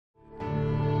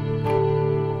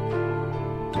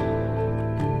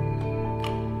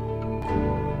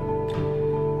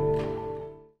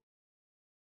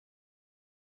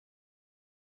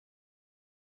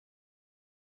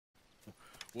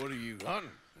What are you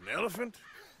hunting? An elephant?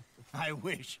 I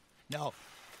wish. No,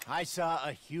 I saw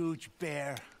a huge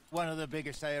bear. One of the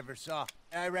biggest I ever saw.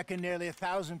 I reckon nearly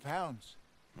 1,000 pounds.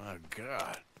 My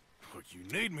God. But you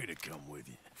need me to come with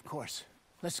you. Of course.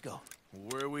 Let's go.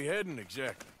 Where are we heading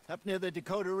exactly? Up near the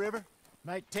Dakota River.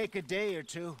 Might take a day or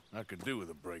two. I could do with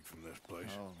a break from this place.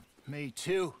 Oh, me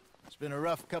too. It's been a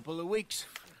rough couple of weeks.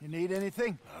 You need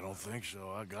anything? I don't think so.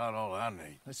 I got all I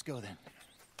need. Let's go then.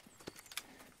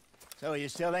 So you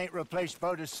still ain't replaced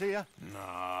Boadicea?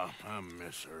 Nah, I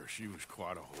miss her. She was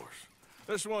quite a horse.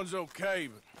 This one's okay,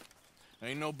 but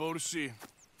ain't no Boadicea.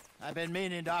 I've been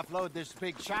meaning to offload this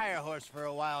big Shire horse for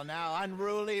a while now.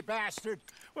 Unruly bastard.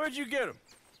 Where'd you get him?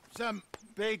 Some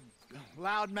big,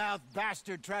 loudmouth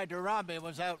bastard tried to rob me and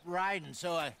was out riding,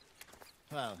 so I...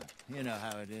 Well, you know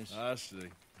how it is. I see.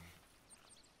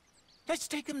 Let's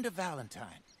take him to Valentine.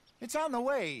 It's on the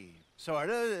way,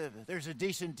 sorta. There's a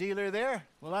decent dealer there.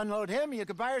 We'll unload him, you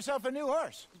can buy yourself a new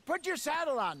horse. Put your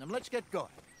saddle on them, let's get going.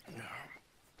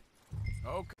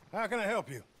 Okay. How can I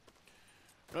help you?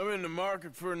 I'm in the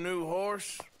market for a new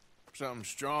horse. Something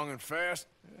strong and fast.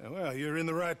 Yeah, well, you're in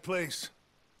the right place.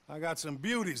 I got some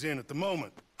beauties in at the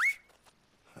moment.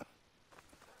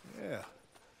 Yeah.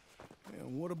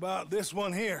 And what about this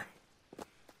one here?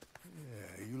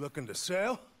 Yeah, you looking to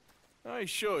sell? I ain't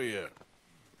sure yet.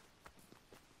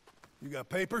 You got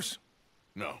papers?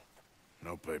 No.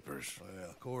 No papers. Well,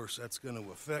 of course, that's gonna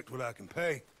affect what I can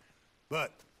pay.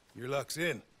 But your luck's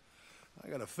in. I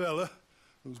got a fella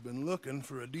who's been looking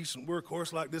for a decent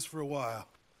workhorse like this for a while.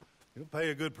 He'll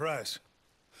pay a good price.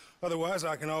 Otherwise,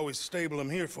 I can always stable him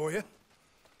here for you.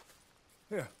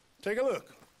 Here, take a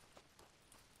look.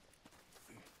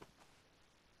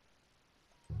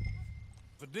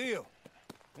 A deal.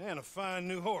 And a fine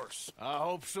new horse. I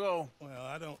hope so. Well,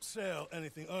 I don't sell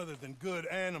anything other than good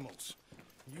animals.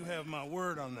 You have my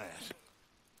word on that.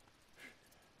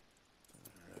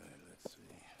 All right, let's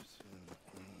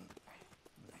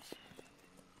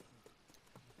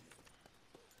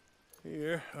see.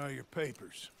 Here are your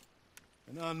papers.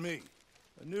 And on me,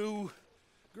 a new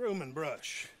grooming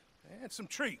brush. And some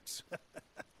treats.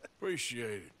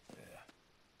 Appreciate it.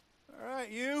 Yeah. All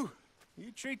right, you.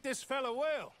 You treat this fella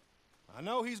well. I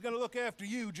know he's gonna look after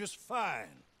you just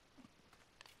fine.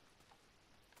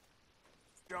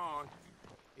 John.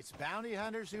 It's bounty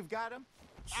hunters who've got him?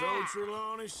 So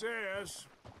Trelawney says.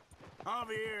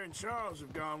 Javier and Charles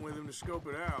have gone with him to scope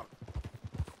it out.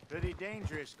 Pretty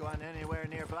dangerous going anywhere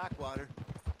near Blackwater.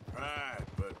 Right,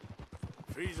 but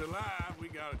if he's alive, we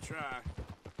gotta try.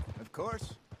 Of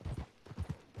course.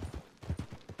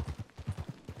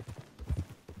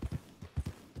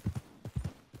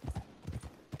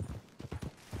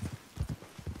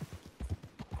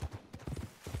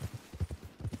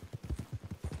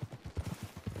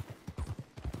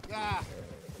 Yeah.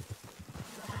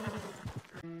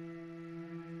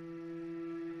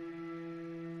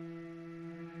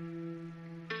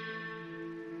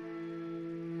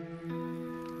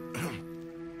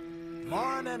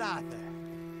 Morning, Arthur.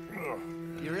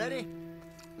 You ready?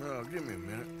 Oh, give me a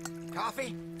minute.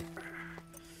 Coffee?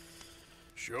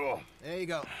 Sure. There you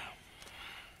go.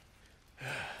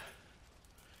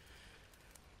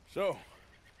 So,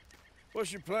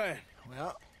 what's your plan?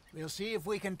 Well, we'll see if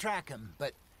we can track him,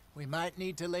 but we might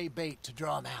need to lay bait to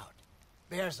draw him out.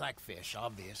 Bears like fish,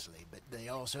 obviously, but they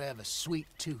also have a sweet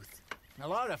tooth. A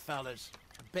lot of fellas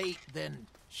bait, then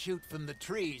shoot from the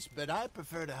trees, but I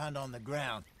prefer to hunt on the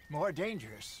ground. More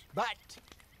dangerous, but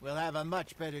we'll have a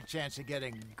much better chance of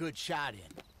getting a good shot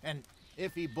in. And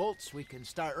if he bolts, we can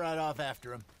start right off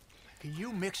after him. Can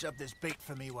you mix up this bait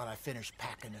for me while I finish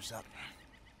packing this up?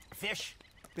 Fish,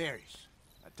 berries.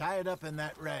 Tie it up in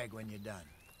that rag when you're done.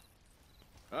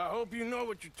 I hope you know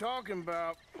what you're talking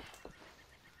about.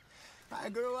 I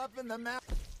grew up in the mountains,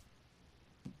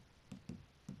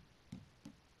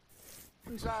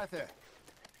 Arthur.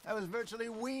 I was virtually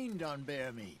weaned on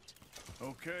bear meat.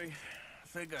 Okay, I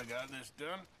think I got this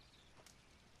done.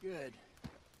 Good.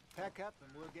 Pack up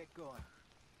and we'll get going.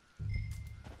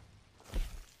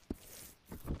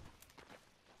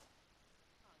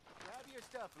 Grab your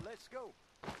stuff and let's go.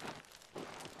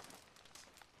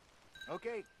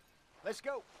 Okay, let's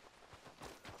go.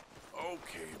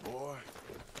 Okay, boy.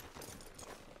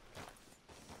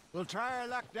 We'll try our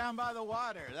luck down by the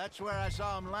water. That's where I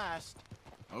saw him last.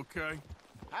 Okay.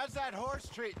 How's that horse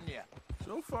treating you?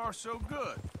 So far, so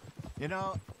good. You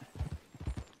know,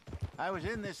 I was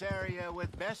in this area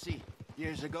with Bessie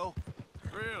years ago.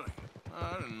 Really?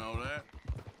 I didn't know that.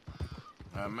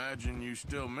 I imagine you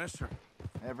still miss her.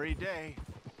 Every day.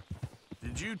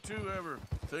 Did you two ever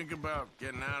think about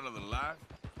getting out of the life?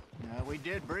 We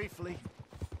did briefly.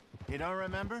 You don't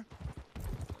remember?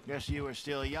 Guess you were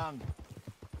still young.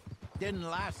 Didn't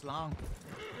last long.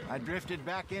 I drifted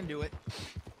back into it.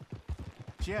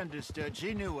 She understood.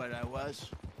 She knew what I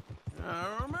was. I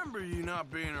remember you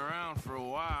not being around for a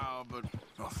while, but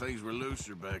well, things were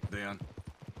looser back then.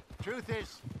 Truth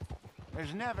is,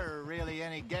 there's never really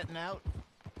any getting out.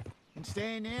 And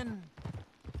staying in,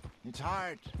 it's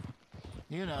hard.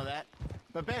 You know that.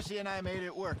 But Bessie and I made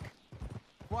it work.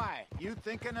 Why? You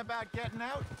thinking about getting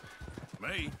out?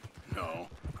 Me? No,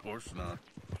 of course not.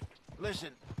 Listen,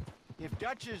 if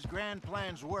Dutch's grand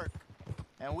plans work,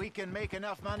 and we can make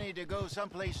enough money to go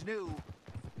someplace new,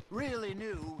 really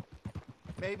new,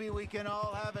 maybe we can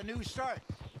all have a new start.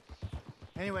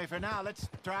 Anyway, for now, let's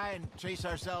try and chase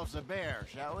ourselves a bear,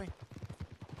 shall we?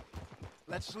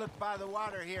 Let's look by the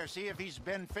water here, see if he's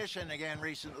been fishing again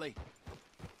recently.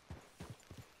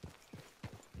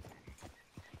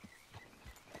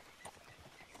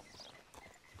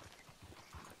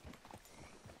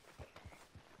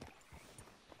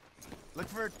 Look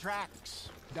for tracks,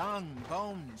 dung,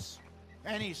 bones,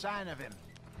 any sign of him.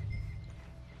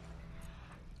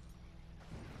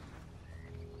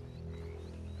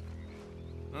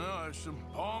 Well, there's some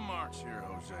paw marks here,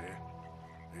 Hosea.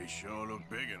 They sure look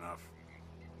big enough.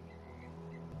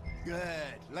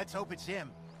 Good. Let's hope it's him.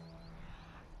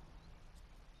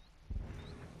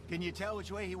 Can you tell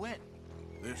which way he went?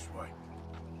 This way.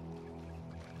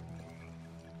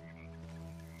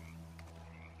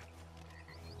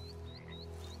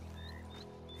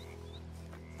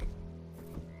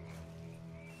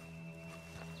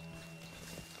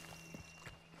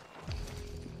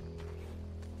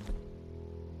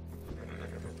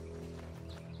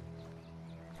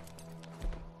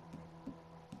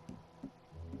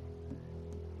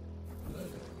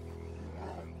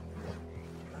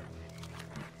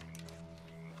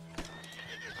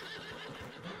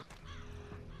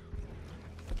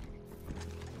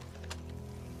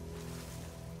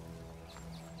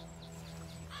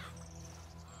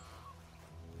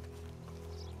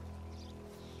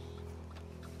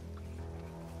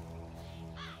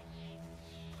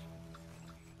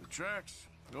 Tracks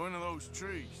go into those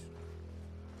trees.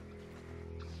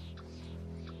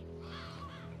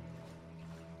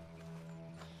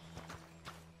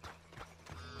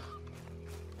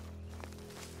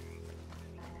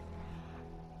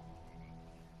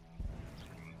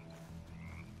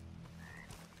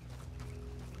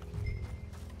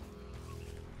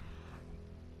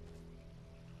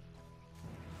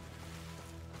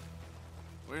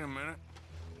 Wait a minute.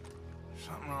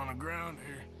 Something on the ground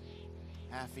here.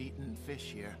 Half-eaten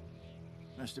fish here.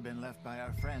 Must have been left by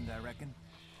our friend, I reckon.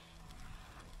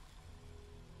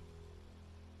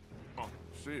 Oh,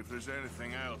 see if there's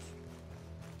anything else.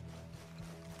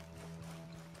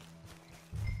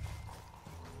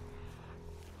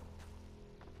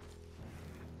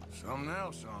 Something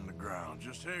else on the ground,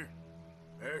 just here.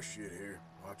 There's shit here.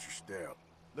 Watch your step.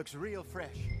 Looks real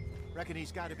fresh. Reckon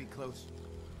he's got to be close.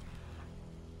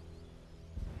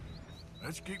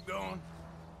 Let's keep going.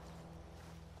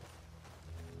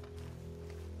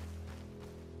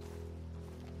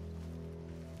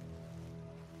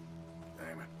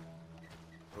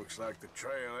 Looks like the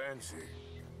trail ends here.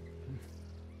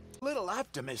 Little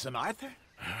optimism, Arthur.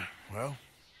 Well,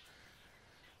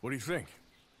 what do you think?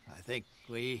 I think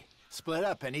we split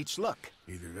up and each look.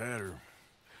 Either that or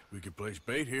we could place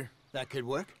bait here. That could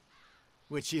work.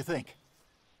 Which do you think?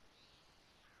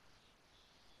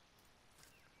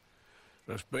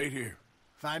 Let's bait here.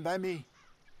 Fine by me.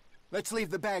 Let's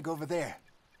leave the bag over there.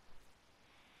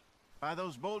 By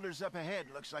those boulders up ahead,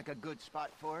 looks like a good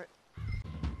spot for it.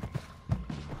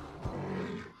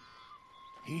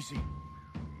 Easy.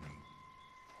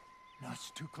 No, it's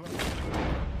too close.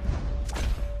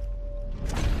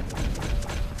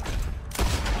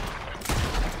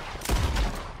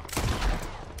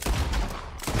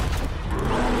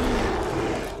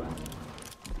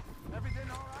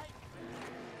 Everything all right?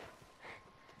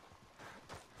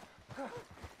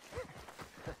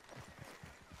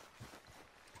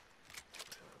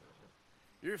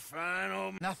 You're fine,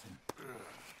 old... Nothing.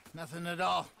 Nothing at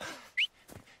all.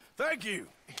 Thank you,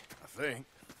 I think.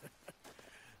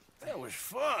 That was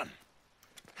fun.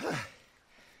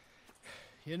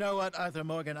 You know what, Arthur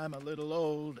Morgan? I'm a little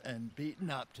old and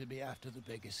beaten up to be after the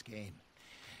biggest game.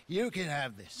 You can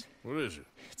have this. What is it?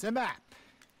 It's a map.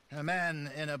 A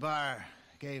man in a bar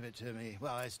gave it to me.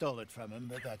 Well, I stole it from him,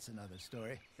 but that's another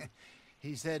story.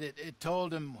 He said it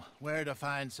told him where to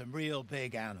find some real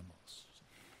big animals.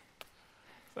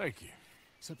 Thank you.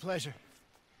 It's a pleasure.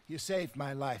 You saved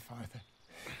my life, Arthur.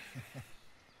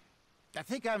 I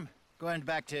think I'm going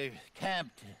back to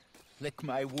camp to lick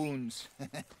my wounds.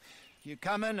 You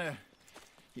coming, or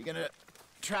you gonna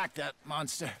track that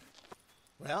monster?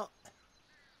 Well,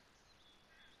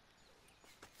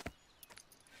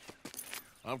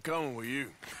 I'm coming with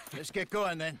you. let's get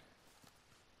going then.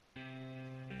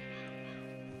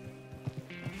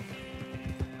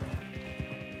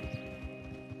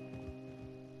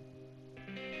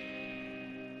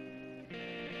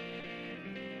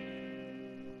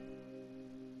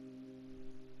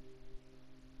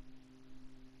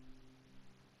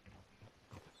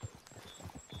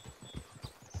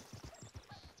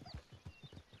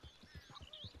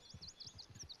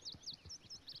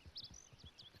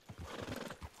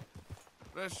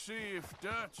 Let's see if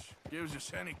Dutch gives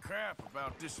us any crap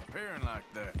about disappearing like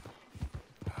that.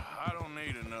 I don't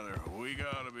need another "we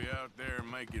gotta be out there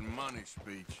making money"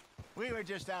 speech. We were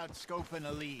just out scoping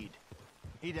a lead.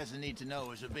 He doesn't need to know it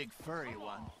was a big furry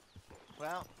one.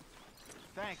 Well,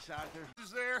 thanks, Arthur. Is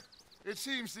there? It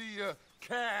seems the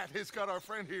cat has got our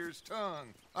friend here's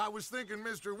tongue. I was thinking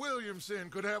Mr. Williamson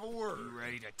could have a word. You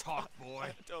ready to talk, boy?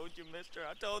 I told you, mister.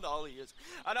 I told all of you.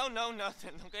 I don't know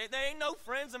nothing, okay? They ain't no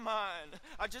friends of mine.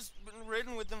 I just been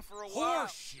ridden with them for a while.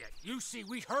 Horseshit. You see,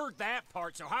 we heard that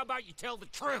part, so how about you tell the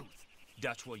truth?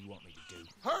 Dutch, what do you want me to do?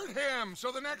 Hurt him,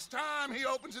 so the next time he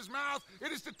opens his mouth,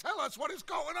 it is to tell us what is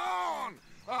going on.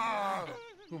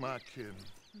 Who am I kidding?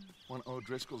 One of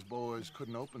O'Driscoll's boys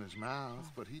couldn't open his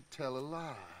mouth, but he'd tell a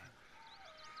lie.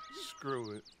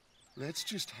 Screw it. Let's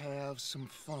just have some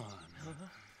fun.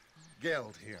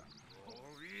 Geld him.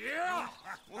 Yeah!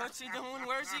 What's he doing?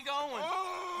 Where's he going?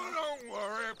 Oh, don't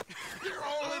worry. You're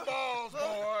only balls,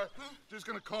 boy. Just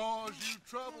gonna cause you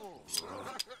trouble.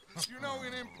 You know,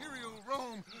 in Imperial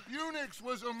Rome, eunuchs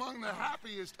was among the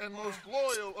happiest and most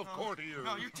loyal of courtiers.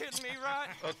 No, you're kidding me, right?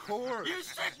 Of course. You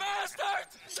sick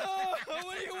bastards! No,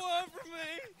 what do you want from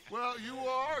me? Well, you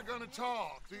are gonna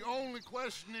talk. The only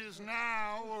question is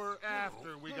now or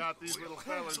after we got these little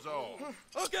fellas off.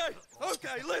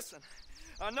 Okay, listen.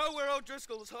 I know where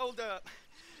O'Driscoll's holed up,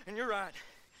 and you're right.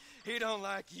 He don't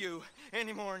like you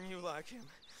any more than you like him.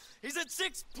 He's at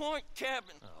 6 Point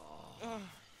Cabin.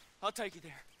 I'll take you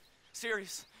there.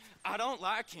 Serious, I don't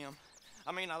like him.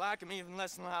 I mean, I like him even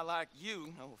less than I like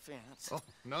you, no offense. Oh,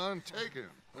 none taken.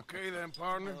 Okay then,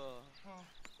 partner.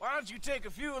 Why don't you take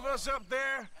a few of us up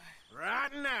there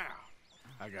right now?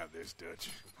 I got this,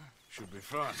 Dutch. Should be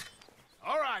fun.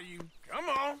 All right, you. Come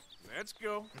on. Let's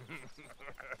go.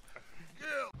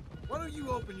 Why don't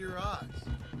you open your eyes?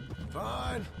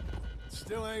 Fine.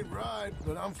 Still ain't right,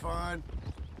 but I'm fine.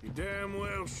 You damn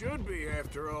well should be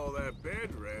after all that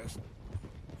bed rest.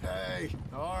 Hey,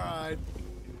 all right.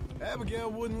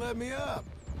 Abigail wouldn't let me up.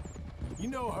 You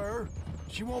know her.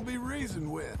 She won't be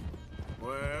reasoned with.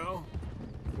 Well,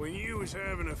 when you was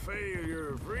having a failure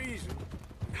of reason,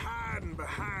 hiding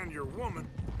behind your woman,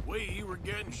 we were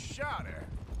getting shot at.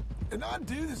 And I'd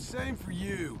do the same for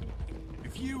you,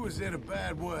 if you was in a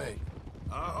bad way.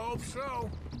 I hope so.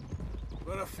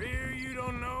 But I fear you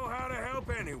don't know how to help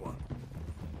anyone.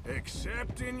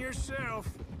 Except in yourself.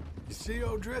 You see,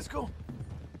 O'Driscoll?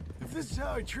 If this is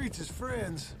how he treats his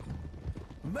friends,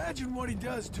 imagine what he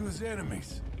does to his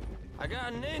enemies. I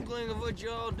got an inkling of what you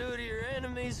all do to your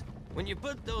enemies when you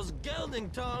put those gelding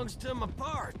tongs to my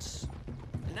parts.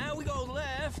 And now we go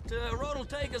left, road'll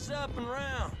take us up and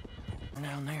round. And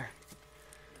down there,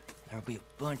 there'll be a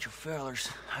bunch of fellers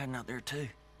hiding out there too.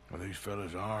 Are these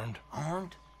fellas armed?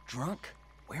 Armed, drunk,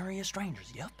 wary of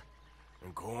strangers, yup.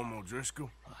 And Corm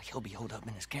O'Driscoll? He'll be holed up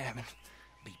in his cabin.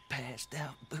 Be passed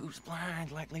out, booze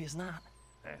blind, likely as not.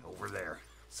 Hey, over there.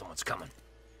 Someone's coming.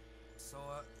 So,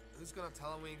 who's gonna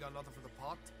tell him we ain't got nothing for the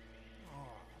pot? Oh,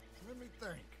 let me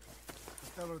think. The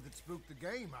fellow that spooked the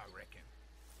game, I reckon.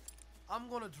 I'm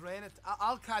gonna drain it.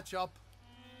 I'll catch up.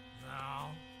 No,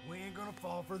 we ain't gonna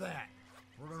fall for that.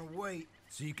 We're gonna wait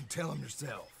so you can tell him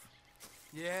yourself.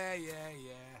 Yeah.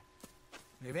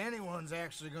 If anyone's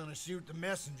actually gonna shoot the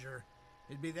messenger,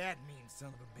 it'd be that mean son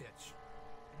of a bitch.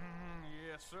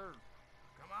 Yes, sir.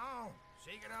 Come on,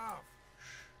 shake it off.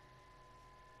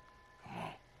 Come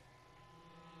on.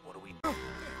 What do we...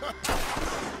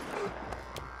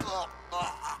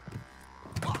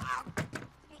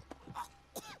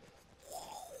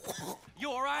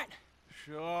 You all right?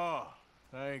 Sure.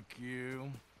 Thank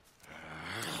you.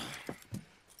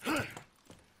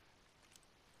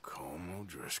 Corm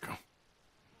O'Driscoll.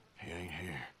 He ain't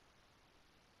here.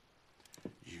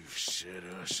 You set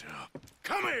us up.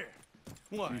 Come here!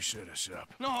 What? You set us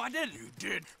up. No, I didn't. You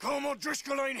did. Corm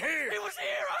O'Driscoll ain't here! He was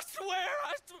here, I swear!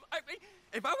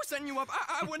 If I was setting you up,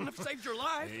 I wouldn't have saved your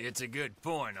life. It's a good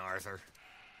point, Arthur.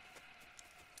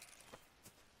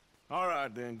 All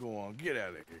right, then, go on. Get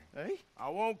out of here. Hey? I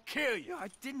won't kill you. I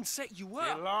didn't set you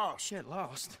up. Get lost. Get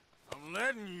lost. I'm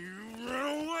letting you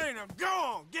run away. Now go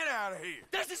on. Get out of here.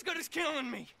 That's as good as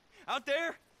killing me. Out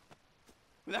there,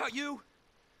 without you,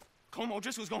 Colm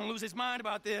O'Driscoll's gonna lose his mind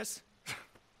about this.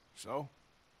 So?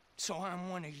 So I'm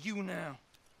one of you now.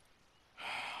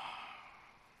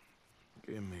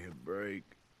 Give me a break.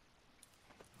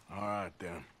 All right,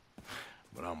 then.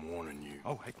 But I'm warning you.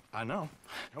 Oh, I know.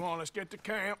 Come on, let's get to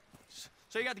camp.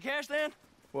 So you got the cash then?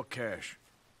 What cash?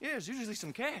 Yeah, there's usually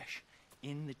some cash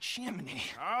in the chimney.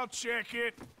 I'll check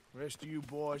it. Rest of you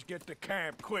boys, get to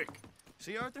camp, quick.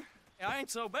 See, Arthur? I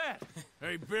ain't so bad.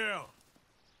 Hey, Bill.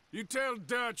 You tell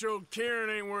Dutch old Kieran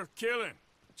ain't worth killing.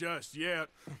 Just yet.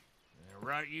 Yeah,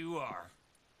 right you are.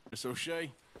 Miss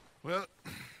O'Shea? Well,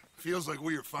 feels like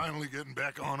we are finally getting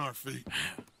back on our feet.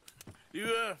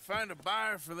 You, find a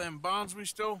buyer for them bonds we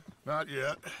stole? Not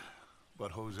yet,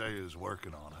 but Hosea is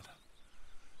working on it.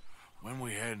 When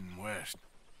we heading west?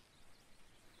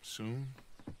 Soon?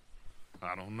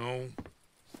 I don't know.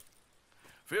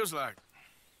 Feels like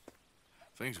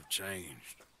things have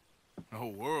changed. The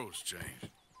whole world's changed.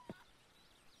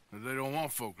 They don't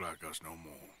want folk like us no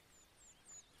more.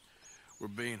 We're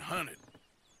being hunted.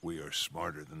 We are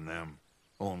smarter than them.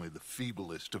 Only the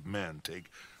feeblest of men take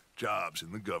jobs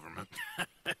in the government.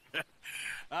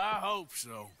 I hope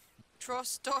so.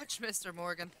 Trust Dutch, Mr.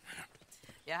 Morgan.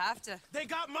 You have to. They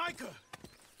got Micah!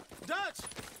 Dutch!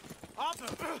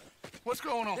 Arthur! What's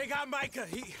going on? They got Micah.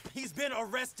 He's been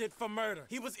arrested for murder.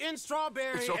 He was in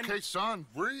Strawberry It's okay, son.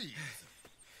 Breathe.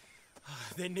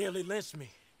 They nearly lynched me.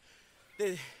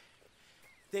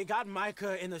 They got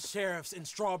Micah and the sheriffs in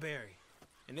Strawberry.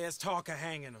 And there's talk of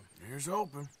hanging him. Here's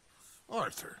hoping.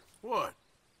 Arthur. What?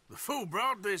 The fool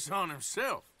brought this on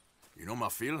himself. You know my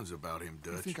feelings about him,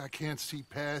 Dutch. You think I can't see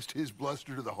past his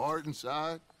bluster to the heart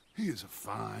inside? He is a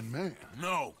fine man.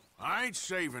 No, I ain't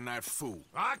saving that fool.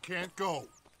 I can't go.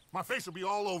 My face will be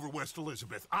all over West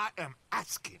Elizabeth. I am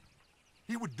asking.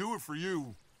 He would do it for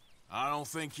you. I don't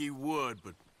think he would,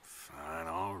 but fine,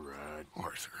 all right.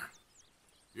 Arthur.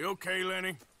 You okay,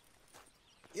 Lenny?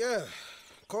 Yeah,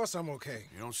 of course I'm okay.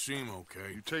 You don't seem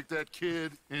okay. You take that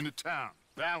kid into town.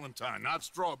 Valentine, not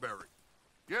Strawberry.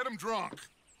 Get him drunk.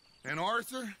 And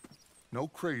Arthur, no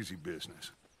crazy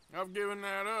business. I've given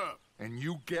that up. And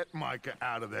you get Micah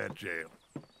out of that jail.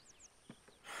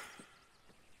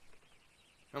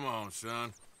 Come on,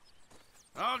 son.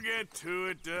 I'll get to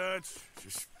it, Dutch.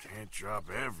 Just can't drop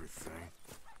everything.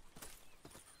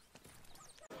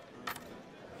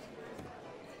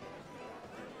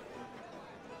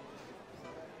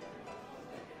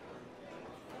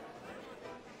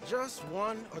 Just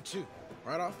one or two,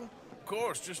 right, Arthur? Of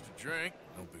course, just a drink.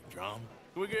 No big drama.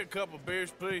 Can we get a couple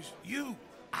beers, please?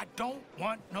 I don't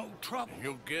want no trouble.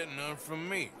 You'll get none from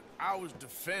me. I was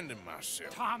defending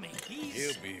myself. Tommy,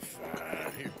 He'll be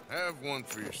fine. Here, have one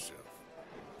for yourself.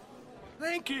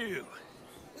 Thank you.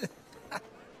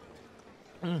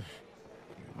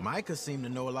 Micah seemed to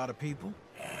know a lot of people.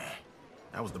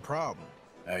 That was the problem.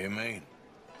 How you mean?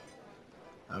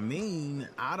 I mean,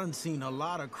 I done seen a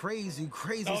lot of crazy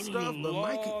stuff, but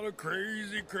Micah... A lot of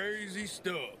crazy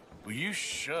stuff. Will you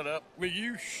shut up? Will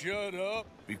you shut up?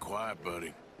 Be quiet,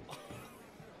 buddy.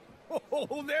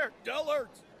 Oh, they're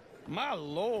dullards. My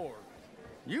lord.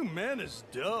 You men is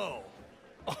dull.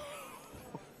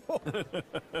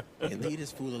 Hey, leave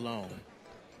this fool alone.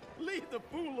 Leave the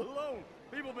fool alone.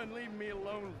 People been leaving me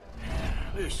alone.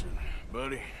 Listen,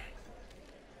 buddy.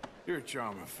 You're a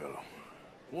charming fellow.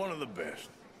 One of the best.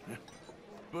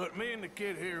 But me and the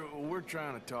kid here, we're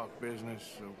trying to talk business,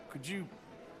 so could you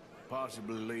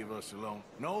possibly leave us alone?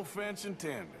 No offense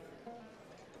intended.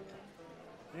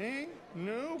 Ain't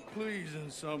no pleasing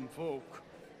some folk.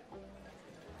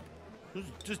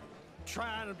 Just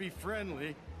trying to be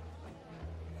friendly.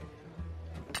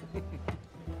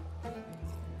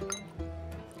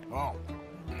 Oh.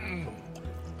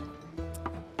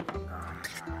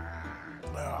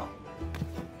 Oh.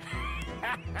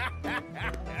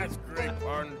 That's great,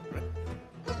 partner.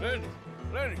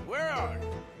 Lenny, where are you?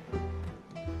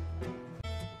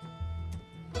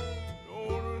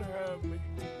 Don't have me.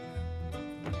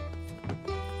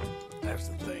 That's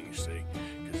the thing, you see,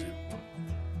 because it...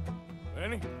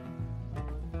 Lenny?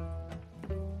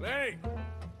 Lenny!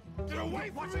 Get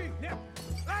away from me! Now!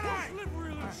 Lenny!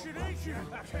 Slippery little shit, ain't you?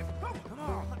 Come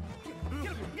on.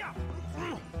 Get him. Yeah.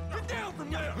 Get down from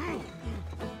there!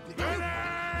 Lenny!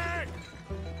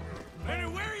 Lenny,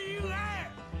 where are you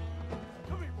at?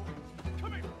 Come here, boy.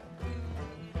 Come here.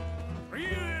 Are you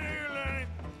in here, Lenny?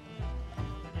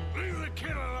 Leave the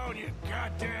kid alone, you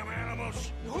goddamn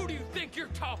animals. Who do you think you're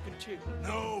talking to?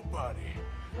 Nobody.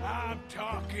 I'm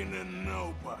talking to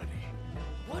nobody.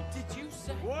 What did you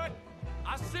say? What?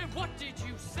 I said, what did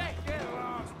you say? Get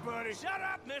lost, buddy. Shut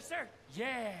up, mister!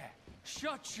 Yeah,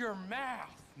 shut your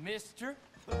mouth, mister.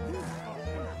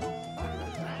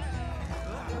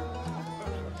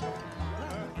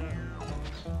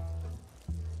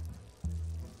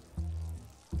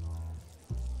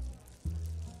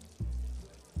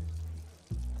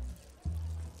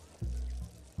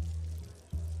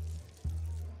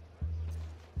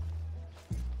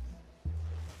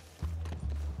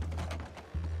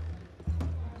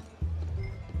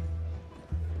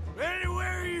 Lenny,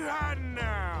 where are you hiding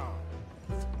now?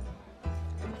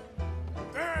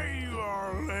 There you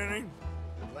are, Lenny.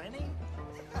 Lenny?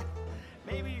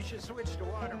 Maybe you should switch to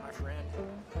water, my friend.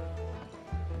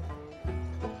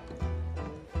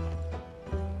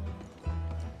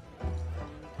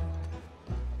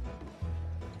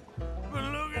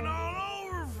 Been looking all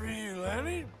over for you,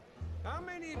 Lenny. How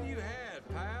many of you had,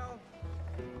 pal?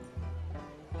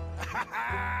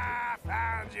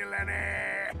 Found you, Lenny.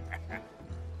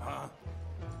 Huh?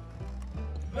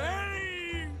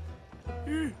 Lenny!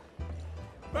 You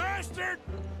bastard!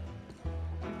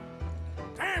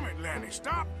 Damn it, Lenny,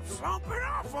 stop slumping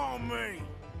off on me!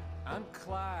 I'm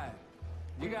Clyde.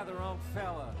 You got the wrong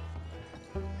fella.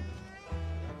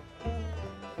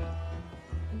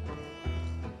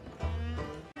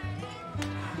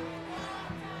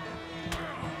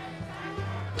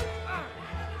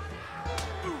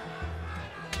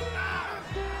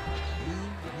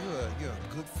 You're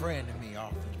a good friend to me,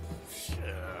 Arthur. Shut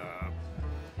up.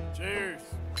 Cheers.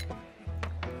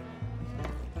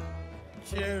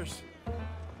 Cheers.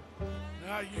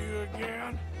 Not you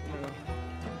again?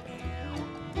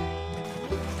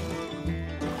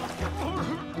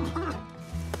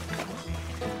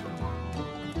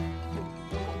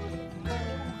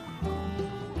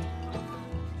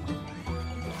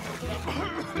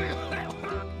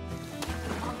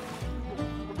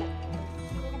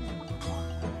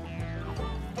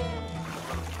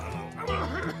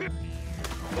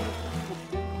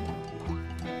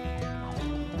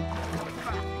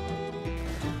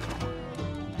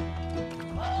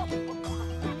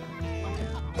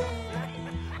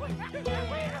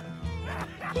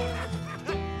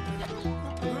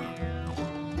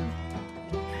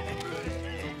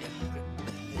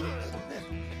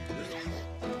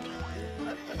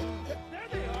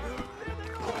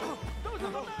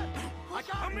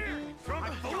 Come here! From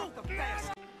the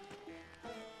best!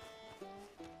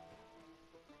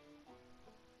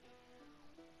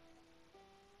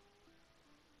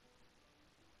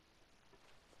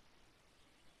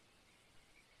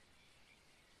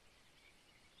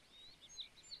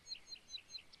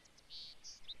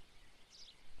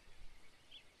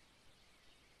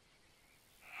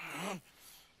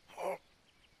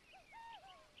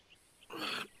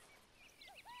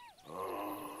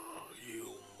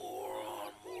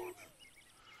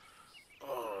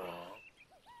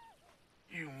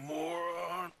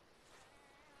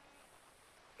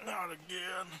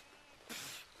 Again.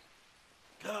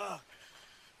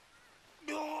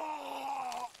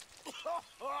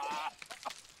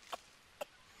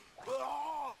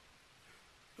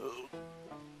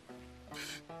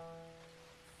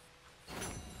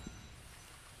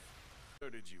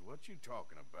 What you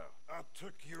talking about? I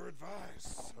took your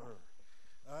advice, sir.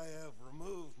 I have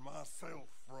removed myself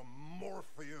from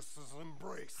Morpheus's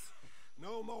embrace.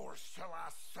 No more shall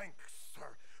I sink,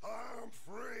 sir. I am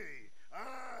free.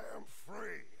 I am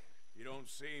free. You don't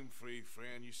seem free,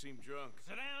 friend. You seem drunk.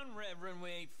 Sit down, Reverend. We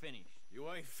ain't finished. You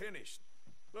ain't finished.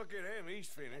 Look at him. He's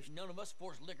finished. None of us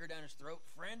forced liquor down his throat.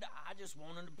 Friend, I just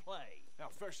wanted to play. Now,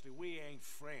 firstly, we ain't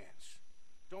friends.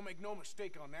 Don't make no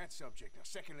mistake on that subject. Now,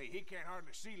 secondly, he can't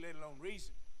hardly see, let alone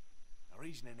reason. Now,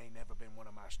 reasoning ain't never been one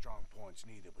of my strong points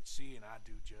neither, but seeing I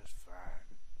do just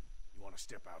fine. You want to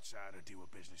step outside or deal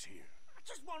with business here? I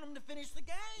just want him to finish the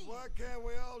game. Why can't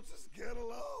we all just get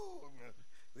along?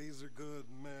 These are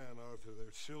good men, Arthur.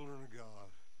 They're children of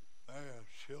God. They're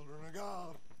children of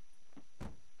God.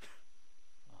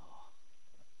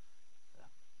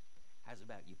 How's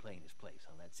about you playing his place,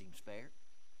 huh? That seems fair?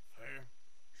 Fair?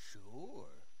 Sure.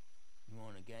 You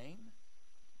want a game?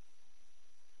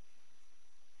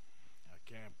 I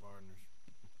can't, partners.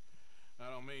 I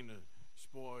don't mean to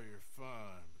spoil your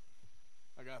fun,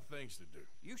 but I got things to do.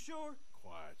 You sure?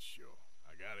 Quite sure.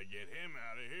 I gotta get him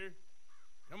out of here.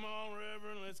 Come on,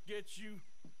 Reverend, let's get you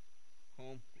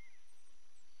home.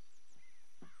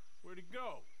 Where'd he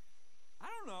go? I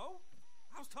don't know.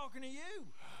 I was talking to you.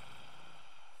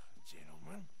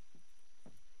 Gentlemen.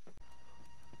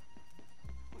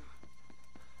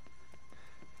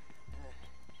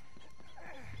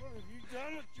 What have you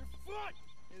done with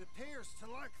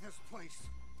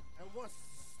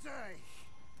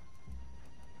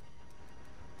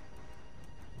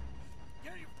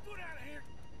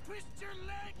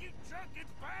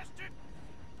pockets, bastard!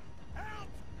 Help!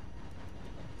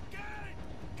 Get it!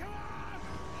 Come on!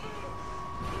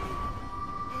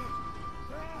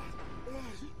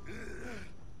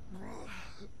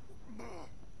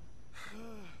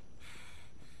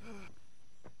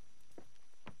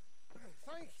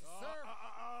 Thank you, sir.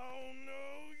 Oh, no,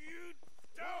 you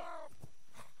don't!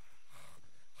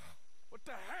 What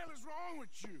the hell is wrong with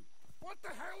you? What the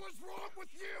hell is wrong with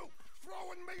you?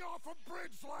 Throwing me off a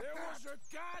bridge like There that? was a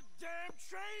goddamn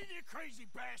train, you crazy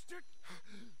bastard!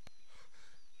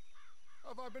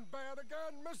 Have I been bad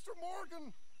again, Mr.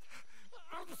 Morgan?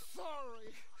 I'm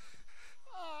sorry.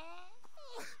 I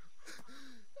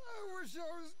wish I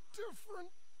was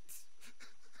different.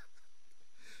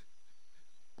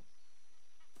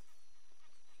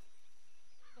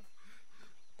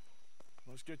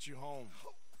 Let's get you home.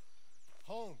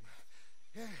 Home?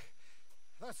 Yeah,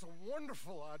 that's a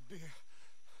wonderful idea.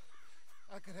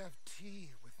 I could have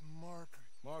tea with Margaret.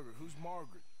 Margaret? Who's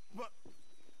Margaret? What?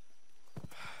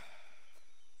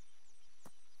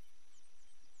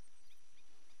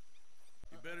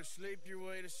 You better sleep your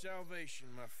way to salvation,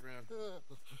 my friend. Oh,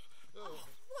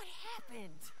 what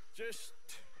happened? Just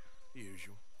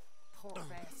usual. Poor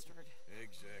bastard.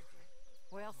 Exactly.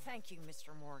 Well, thank you,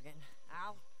 Mr. Morgan.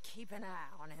 I'll keep an eye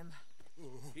on him.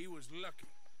 He was lucky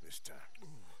this time.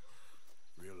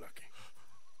 Real lucky.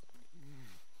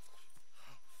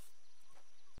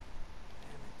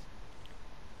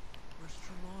 Where's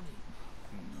Trelawney?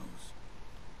 Who knows?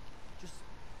 Just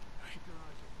keep your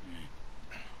eyes open.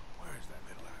 Where is that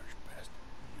little Irish bastard?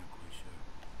 I'm not quite sure.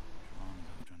 Trelawney's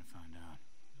out trying to find out.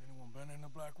 Has anyone been in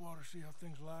the Blackwater, see how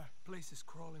things lie? Place is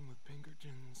crawling with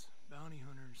Pinkertons, bounty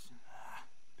hunters, and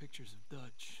pictures of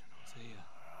Dutch and Hosea.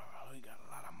 Well, we got a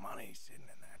lot of money sitting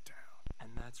in that town.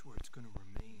 And that's where it's gonna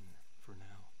remain for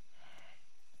now.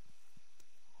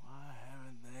 Why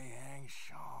haven't they hanged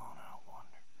Sean, I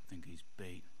wonder? I think he's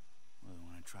bait. Well, they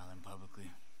want to trial him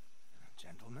publicly.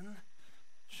 Gentlemen,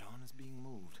 Sean is being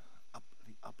moved up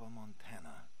the upper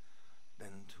Montana,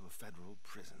 then to a federal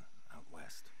prison out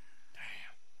west.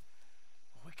 Damn.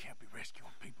 Well, we can't be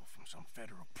rescuing people from some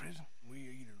federal prison. We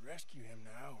either rescue him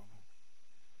now or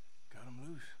cut him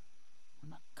loose.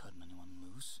 We're not cutting anyone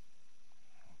loose.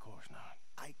 Of course not.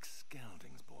 Ike's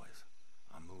Gelding's boys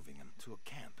are moving him to a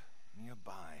camp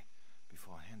nearby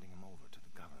before handing him over to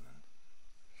the government.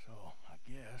 So, I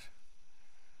guess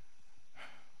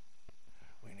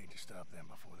we need to stop them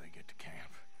before they get to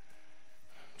camp.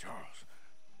 Charles,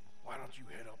 why don't you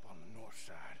head up on the north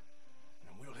side,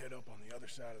 and we'll head up on the other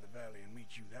side of the valley and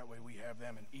meet you. That way we have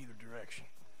them in either direction.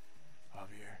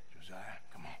 Javier, Josiah,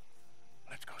 come on.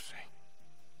 Let's go see.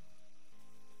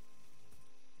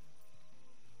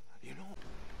 You know...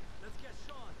 Let's get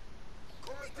Sean.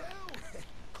 Cool me down!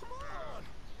 Come on!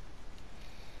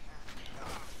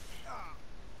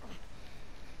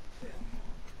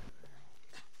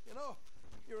 You know,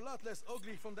 you're a lot less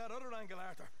ugly from that other angle,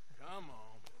 Arthur. Come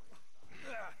on.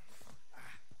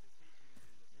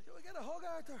 Do we get a hug,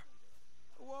 Arthur?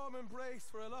 A warm embrace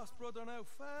for a lost brother now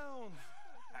found.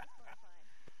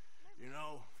 You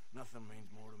know, nothing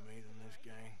means more to me than this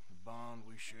gang. The bond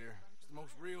we share. It's the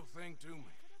most real thing to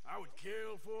me. I would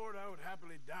kill for it, I would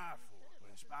happily die for it.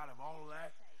 But in spite of all of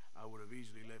that, I would have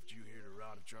easily left you here to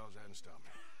rot if Charles hadn't stopped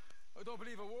me. I don't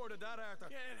believe a word of that,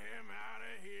 Arthur. Get him out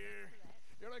of here.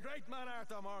 You're a great man,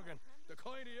 Arthur Morgan. The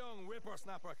kind of young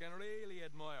whippersnapper can really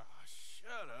admire. Oh,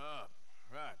 shut up.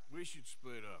 Right, we should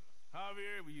split up.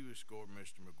 Javier, will you escort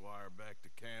Mr. McGuire back to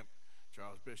camp?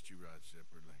 Charles, best you ride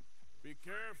separately. Be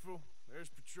careful.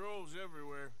 There's patrols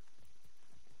everywhere.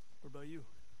 What about you?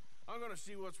 I'm gonna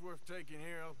see what's worth taking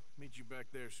here. I'll meet you back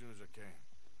there as soon as I can.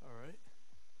 All right.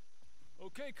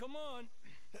 Okay, come on.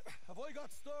 Have I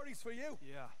got stories for you?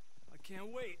 Yeah, I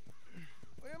can't wait.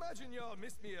 I imagine y'all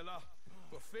missed me a lot,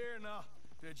 but fear not.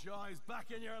 The joy's back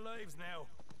in your lives now.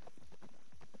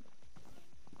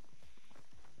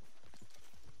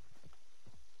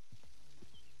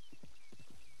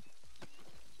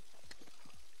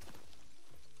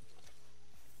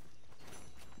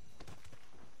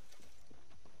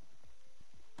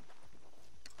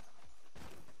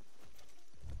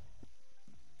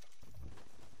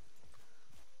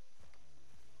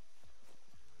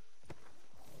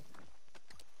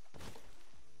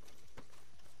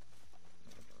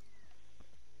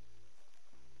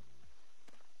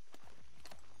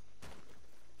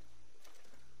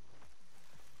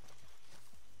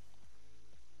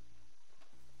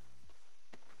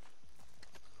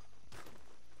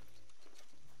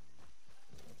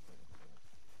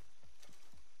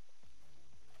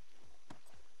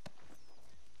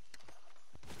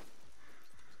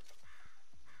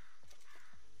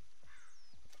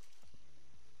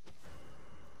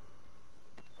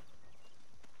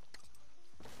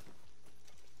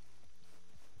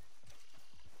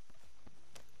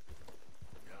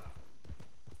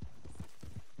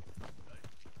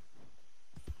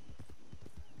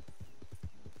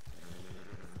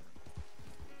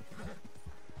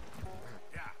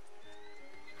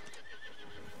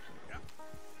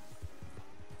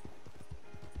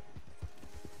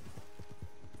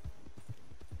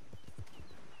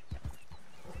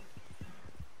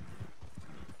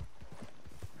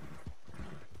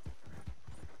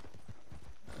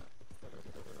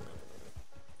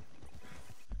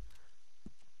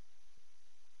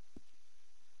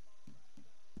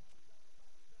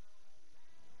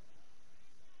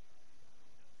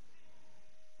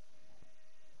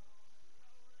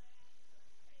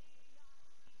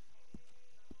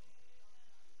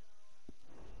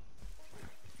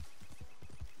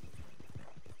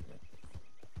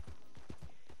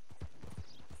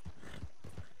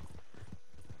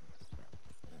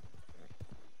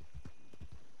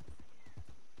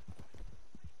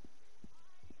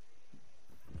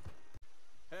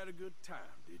 had a good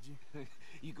time, did you?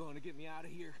 You going to get me out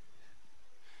of here?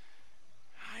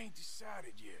 I ain't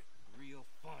decided yet. Real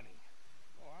funny.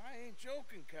 Oh, I ain't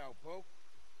joking, cowpoke.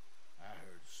 I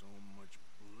heard so much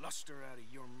bluster out of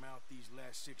your mouth these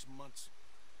last 6 months,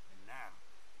 and now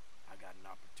I got an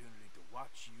opportunity to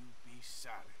watch you be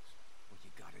silenced. Well, you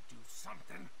gotta do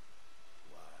something.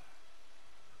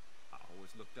 Why? I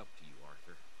always looked up to you,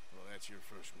 Arthur. Well, that's your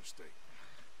first mistake.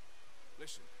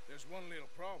 Listen, there's one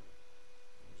little problem.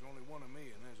 There's only one of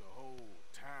me, and there's a whole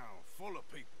town full of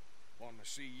people wanting to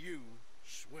see you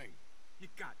swing. You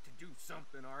got to do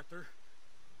something, Arthur.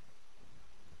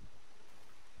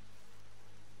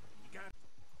 You got...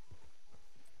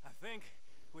 I think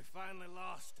we finally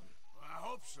lost him. Well, I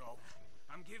hope so.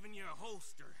 I'm giving you a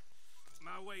holster.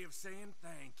 My way of saying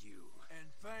thank you. And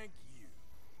thank you.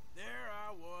 There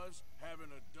I was, having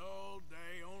a dull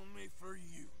day only for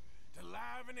you. To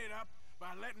liven it up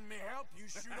by letting me help you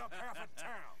shoot up half a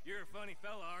town. You're a funny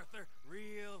fella, Arthur.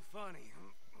 Real funny.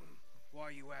 Why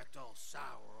you act all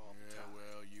sour all the time?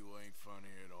 Well, you ain't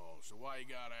funny at all. So why you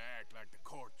gotta act like the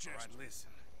court jester? All right, listen.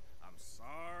 I'm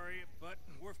sorry, but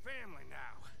we're family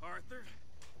now. Arthur,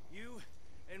 you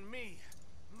and me.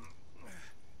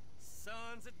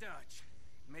 Sons of Dutch.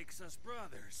 Makes us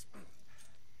brothers.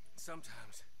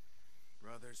 Sometimes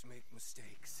brothers make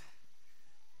mistakes.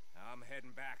 Now I'm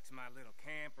heading back to my little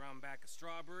camp around back of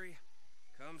Strawberry.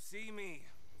 Come see me.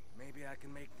 Maybe I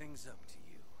can make things up to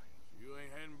you. You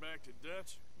ain't heading back to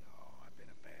Dutch? No, I've been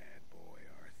a bad boy,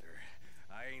 Arthur.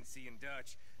 I ain't seeing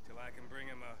Dutch till I can bring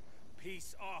him a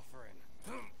peace offering.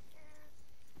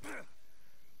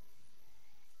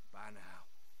 Bye now.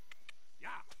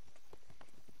 Yeah.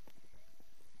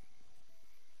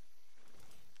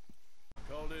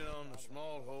 Called in on the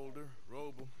small holder,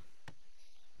 Roble.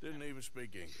 Didn't even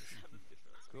speak English.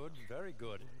 Good, very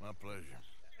good. My pleasure.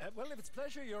 Well, if it's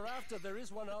pleasure you're after, there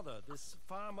is one other. This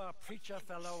farmer preacher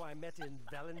fellow I met in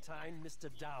Valentine, Mr.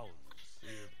 Downs.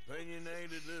 The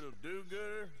opinionated little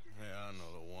do-gooder? Yeah, I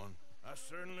know the one. I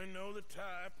certainly know the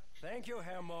type. Thank you,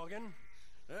 Herr Morgan.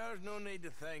 There's no need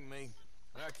to thank me.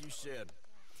 Like you said,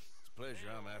 it's pleasure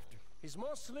I'm after. He's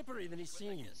more slippery than he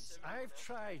seems. I've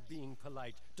tried being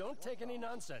polite. Don't take any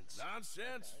nonsense.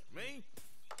 Nonsense? Me?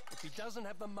 If he doesn't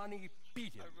have the money,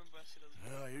 beat him.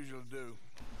 Well, I usually do.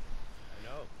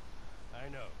 I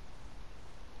know.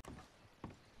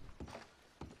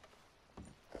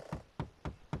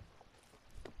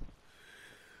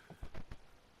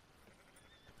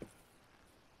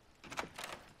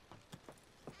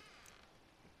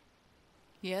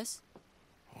 Yes?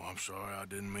 Oh, I'm sorry. I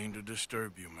didn't mean to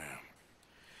disturb you, ma'am.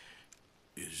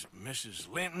 Is Mrs.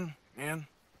 Linton in?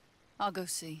 I'll go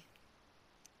see.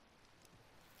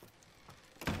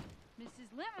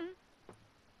 Mrs. Linton,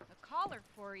 a caller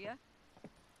for you.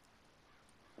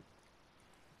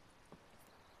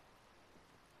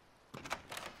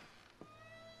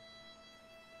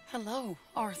 Hello,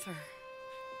 Arthur.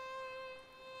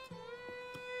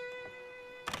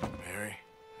 Mary?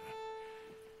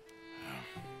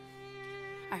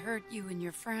 I heard you and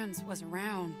your friends was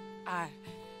around.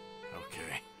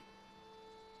 Okay.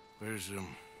 Where's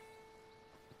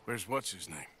what's his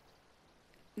name?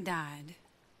 Died.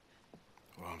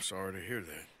 Well, I'm sorry to hear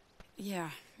that.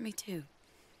 Yeah, me too.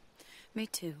 Me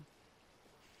too.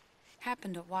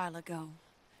 Happened a while ago.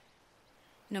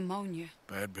 Pneumonia.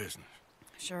 Bad business.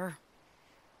 Sure.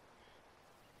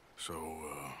 So,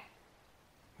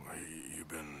 well, you've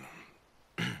been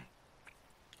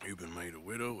made a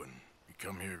widow and you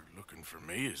come here looking for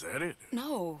me, is that it?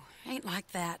 No, ain't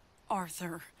like that,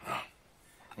 Arthur. Oh,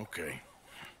 okay.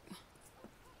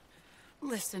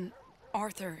 Listen,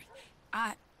 Arthur,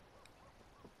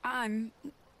 I'm...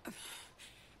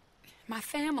 my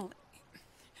family.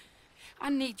 I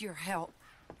need your help.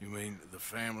 You mean the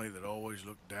family that always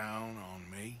looked down on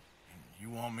me? And you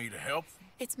want me to help them?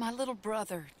 It's my little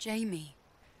brother, Jamie.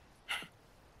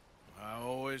 I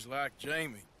always liked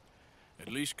Jamie, at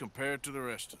least compared to the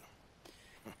rest of them.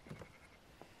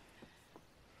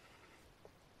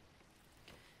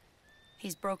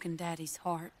 He's broken Daddy's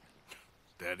heart.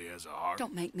 Daddy has a heart.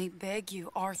 Don't make me beg you,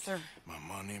 Arthur. My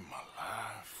money, my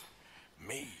life,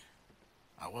 me.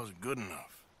 I wasn't good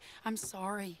enough. I'm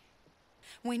sorry.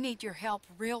 We need your help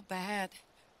real bad.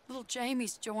 Little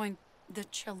Jamie's joined the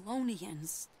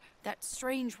Chelonians, that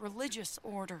strange religious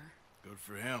order. Good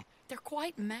for him. They're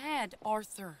quite mad,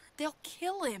 Arthur. They'll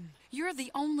kill him. You're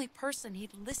the only person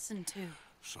he'd listen to.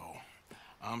 So,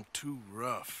 I'm too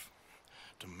rough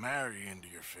to marry into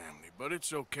your family, but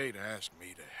it's okay to ask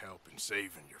me to help in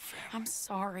saving your family. I'm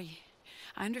sorry.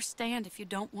 I understand if you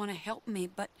don't want to help me,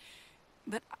 but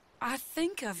I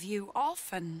think of you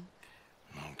often.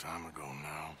 Long time ago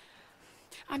now.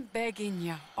 I'm begging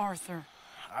you, Arthur.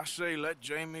 I say let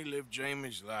Jamie live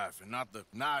Jamie's life and not the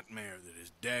nightmare that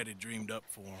his daddy dreamed up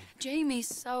for him. Jamie's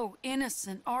so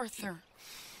innocent, Arthur.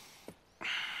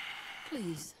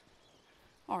 Please,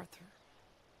 Arthur.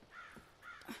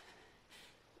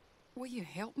 Will you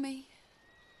help me?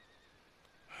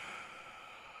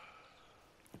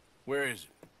 Where is it?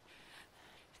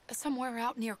 Somewhere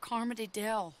out near Carmody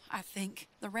Dell, I think.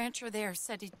 The rancher there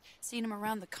said he'd seen him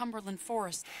around the Cumberland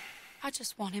Forest. I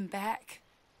just want him back,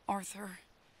 Arthur.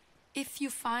 If you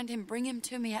find him, bring him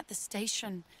to me at the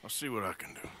station. I'll see what I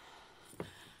can do.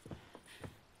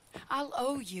 I'll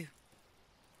owe you.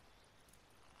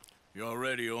 You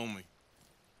already owe me.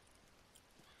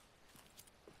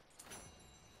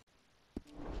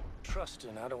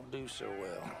 Trusting I don't do so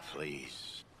well.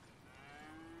 Please.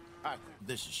 Arthur,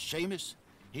 this is Seamus.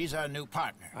 He's our new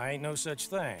partner. I ain't no such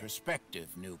thing.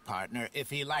 Prospective new partner, if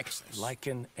he likes us.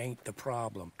 Liking ain't the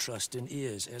problem. Trusting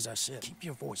is. As I said, keep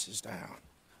your voices down.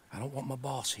 I don't want my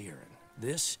boss hearing.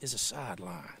 This is a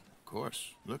sideline. Of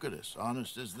course. Look at us.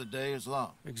 Honest as the day is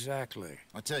long. Exactly.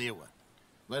 I'll tell you what.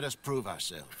 Let us prove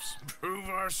ourselves. Prove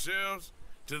ourselves?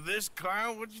 To this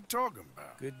clown? What you talking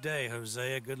about? Good day,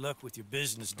 Hosea. Good luck with your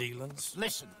business dealings.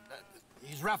 Listen,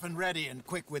 he's rough and ready and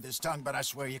quick with his tongue, but I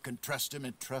swear you can trust him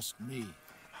and trust me.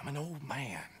 I'm an old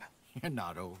man. You're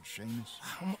not old, Seamus.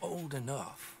 I'm old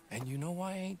enough. And you know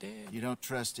I ain't dead. You don't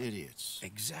trust idiots.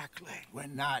 Exactly. We're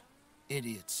not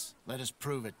idiots. Let us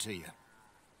prove it to you.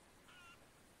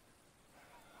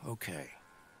 Okay.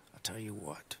 I'll tell you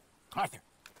what. Arthur.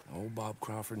 Old Bob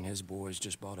Crawford and his boys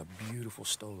just bought a beautiful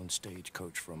stolen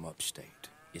stagecoach from upstate.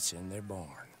 It's in their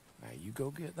barn. Now you go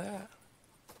get that,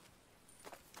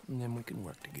 and then we can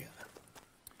work together.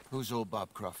 Who's old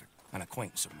Bob Crawford? An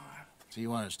acquaintance of mine. So you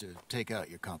want us to take out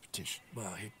your competition?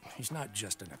 Well, he's not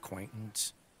just an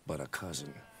acquaintance, but a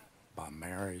cousin. By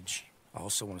marriage. I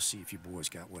also want to see if you boys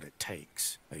got what it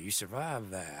takes. Now, you survive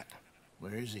that.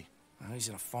 Where is he? Well, he's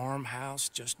in a farmhouse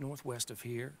just northwest of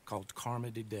here called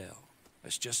Carmody Dell.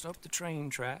 It's just up the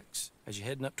train tracks as you're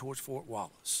heading up towards Fort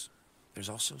Wallace. There's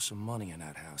also some money in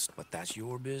that house, but that's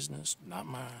your business, not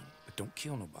mine. But don't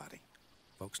kill nobody.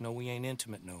 Folks know we ain't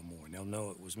intimate no more, and they'll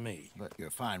know it was me. But you're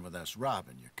fine with us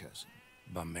robbing your cousin?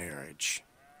 By marriage.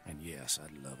 And yes,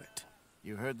 I'd love it.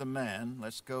 You heard the man.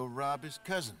 Let's go rob his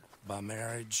cousin. By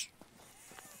marriage.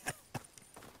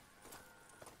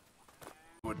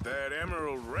 With that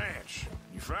Emerald Ranch,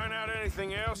 you find out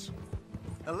anything else?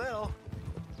 A little.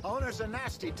 Owner's a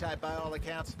nasty type by all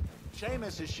accounts.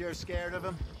 Seamus is sure scared of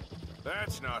him.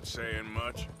 That's not saying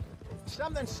much.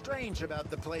 Something strange about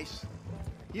the place.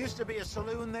 Used to be a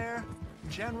saloon there,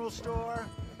 general store.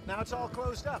 Now it's all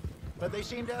closed up, but they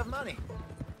seem to have money.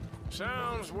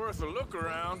 Sounds worth a look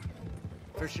around.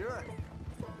 For sure.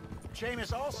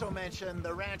 Seamus also mentioned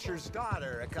the rancher's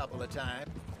daughter a couple of times.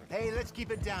 Hey, let's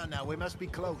keep it down now. We must be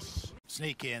close.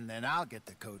 Sneak in, then I'll get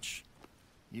the coach.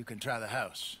 You can try the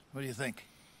house. What do you think?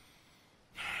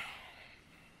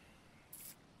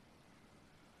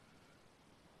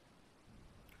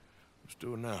 Let's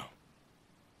do it now.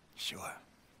 Sure.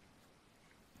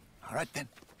 All right, then.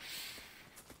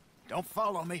 Don't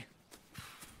follow me.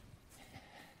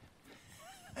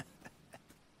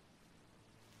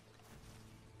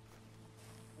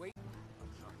 Wait.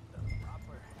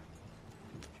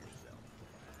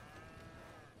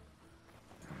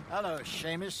 Hello,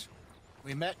 Seamus.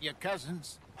 We met your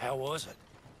cousins. How was it?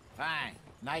 Fine.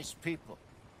 Nice people.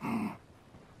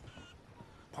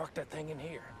 Park that thing in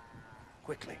here.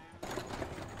 Quickly.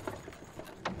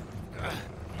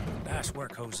 Nice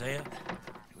work, Hosea.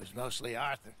 It was mostly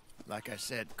Arthur. Like I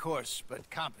said, coarse but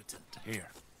competent. Here.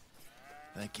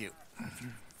 Thank you. If you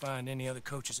find any other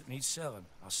coaches that need selling,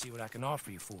 I'll see what I can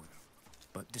offer you for them.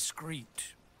 But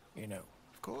discreet, you know.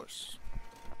 Of course.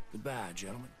 Goodbye,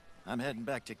 gentlemen. I'm heading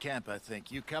back to camp, I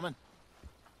think. You coming?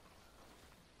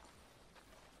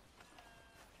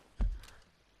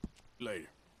 Later.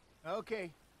 Okay.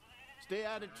 Stay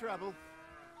out of trouble.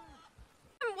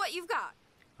 What you've got?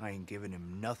 I ain't giving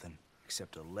him nothing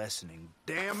except a lessening.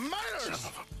 Damn manners! Son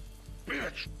of a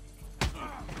bitch!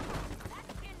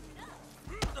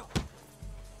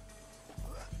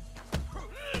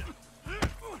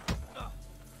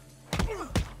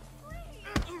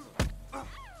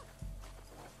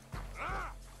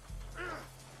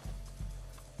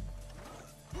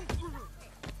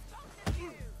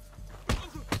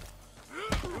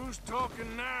 Who's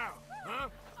talking now, huh?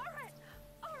 All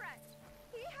right.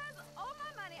 He has all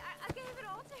my money. I gave it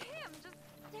all to him. Just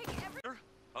take every...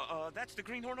 That's the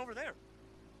greenhorn over there.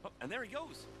 Oh, and there he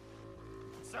goes.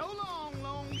 So long,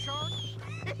 long shark.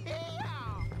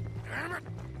 Damn it!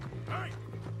 Hey!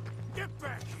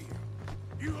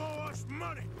 You owe us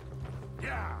money.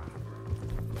 Yeah.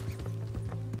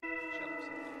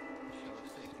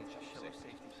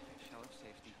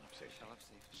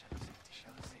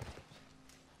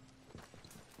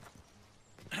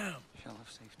 Shell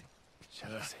of safety.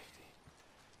 Shell of safety.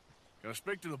 Can I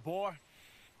speak to the boy?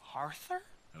 Arthur?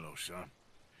 Hello, son.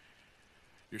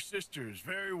 Your sister is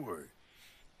very worried.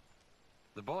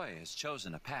 The boy has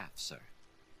chosen a path, sir.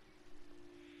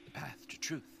 The path to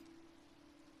truth.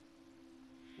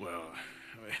 Well,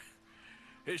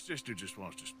 his sister just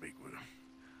wants to speak with him.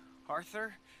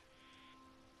 Arthur,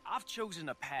 I've chosen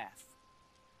a path.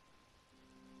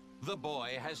 The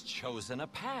boy has chosen a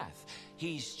path.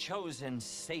 He's chosen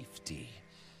safety.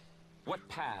 What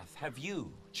path have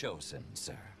you chosen,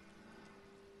 sir?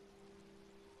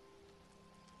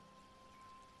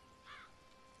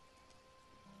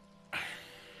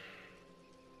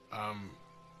 I'm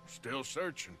still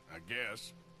searching, I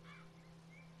guess.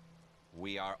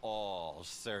 We are all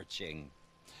searching.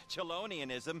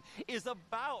 Chelonianism is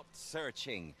about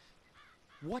searching.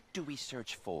 What do we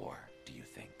search for, do you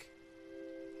think?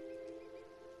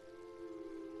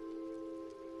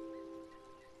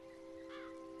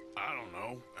 I don't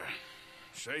know.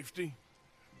 Safety?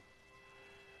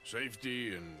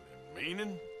 Safety and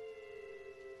meaning?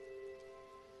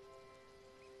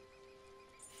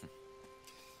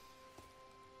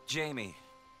 Jamie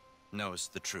knows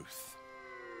the truth.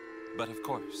 But of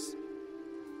course,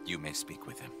 you may speak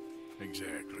with him.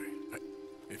 Exactly.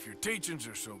 If your teachings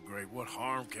are so great, what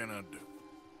harm can I do?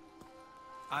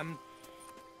 I'm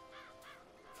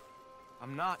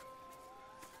not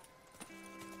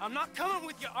coming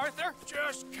with you, Arthur!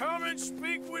 Just come and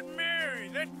speak with Mary,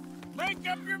 then make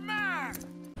up your mind!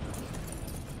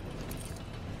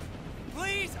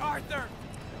 Please, Arthur!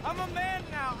 I'm a man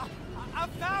now. I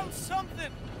found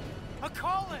something. A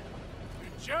calling.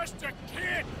 You're just a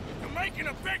kid. You're making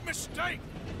a big mistake.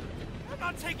 I'm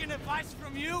not taking advice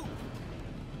from you.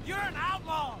 You're an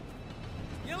outlaw.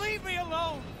 You leave me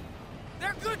alone.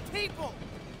 They're good people.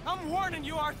 I'm warning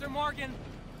you, Arthur Morgan.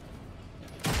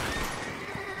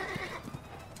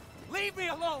 Leave me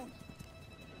alone.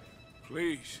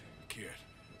 Please, kid.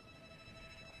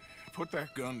 Put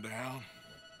that gun down.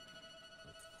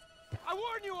 I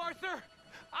warn you, Arthur.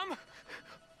 I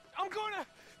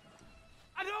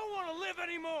don't want to live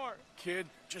anymore. Kid,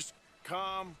 just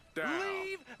calm down.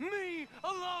 Leave me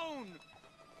alone.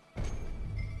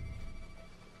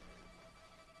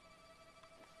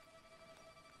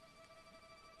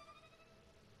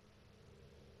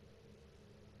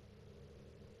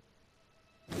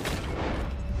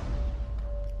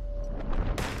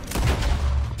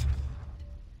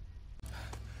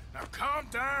 Now calm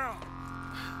down.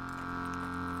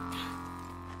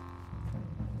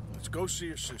 Let's go see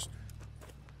your sister.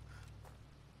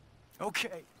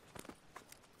 Okay.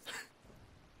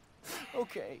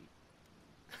 Okay.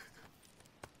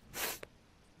 It's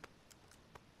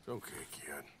okay,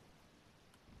 kid.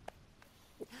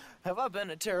 Have I been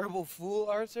a terrible fool,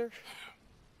 Arthur?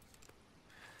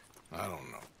 I don't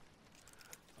know.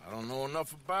 I don't know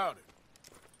enough about it.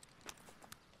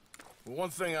 But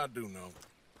one thing I do know.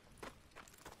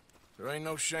 There ain't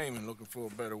no shame in looking for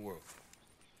a better world.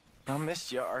 I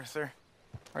missed you, Arthur.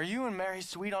 Are you and Mary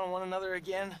sweet on one another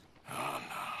again? Oh,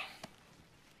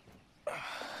 no.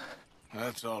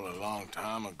 That's all a long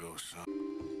time ago, son.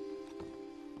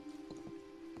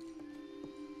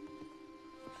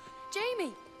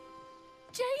 Jamie!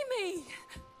 Jamie!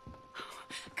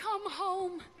 Come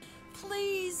home.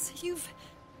 Please,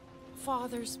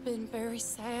 Father's been very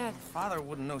sad. Father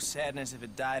wouldn't know sadness if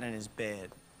it died in his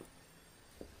bed.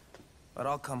 But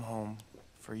I'll come home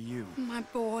for you. My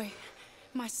boy.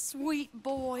 My sweet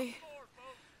boy.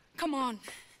 Come on.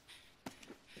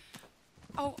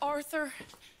 Oh, Arthur.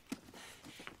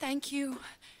 Thank you.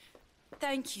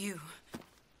 Thank you.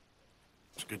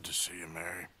 It's good to see you,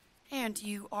 Mary. And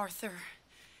you, Arthur.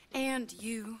 And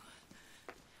you.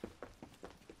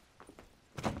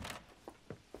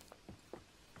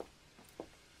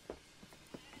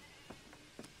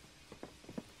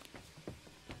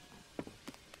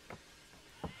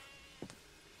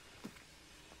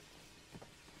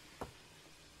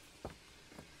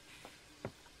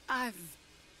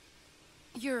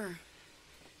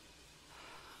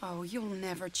 Oh, you'll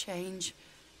never change.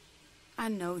 I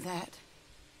know that.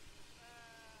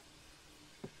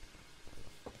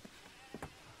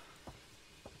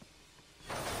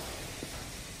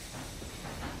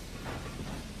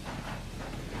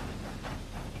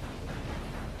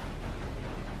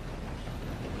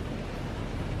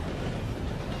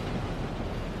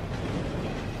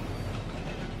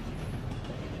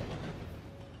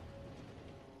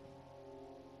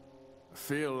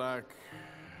 feel like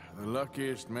the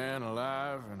luckiest man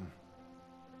alive, and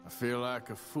I feel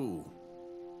like a fool.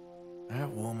 That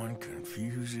woman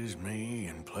confuses me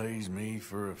and plays me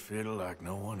for a fiddle like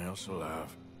no one else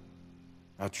alive.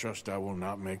 I trust I will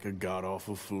not make a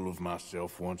god-awful fool of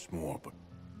myself once more, but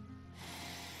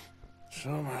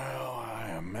somehow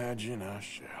I imagine I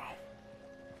shall.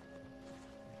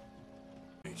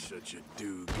 Ain't such a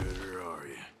do-gooder, are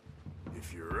you?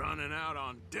 If you're running out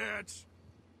on debts...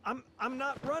 I'm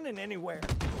not running anywhere.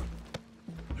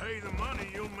 Pay the money,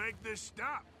 you'll make this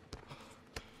stop.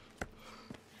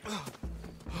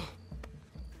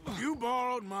 You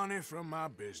borrowed money from my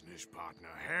business partner,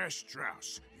 Herr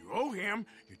Strauss. You owe him,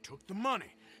 you took the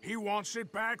money. He wants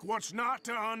it back, what's not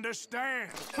to understand?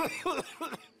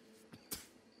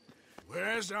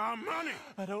 Where's our money?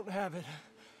 I don't have it.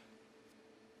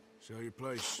 Sell your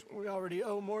place. We already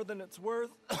owe more than it's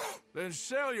worth. Then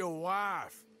sell your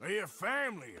wife, or your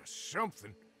family, or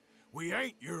something. We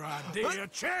ain't your idea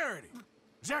of charity.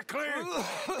 Is that clear?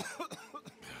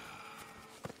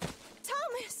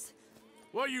 Thomas!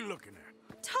 What are you looking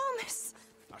at? Thomas!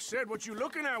 I said what you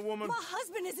looking at, woman. My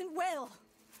husband isn't well.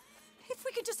 If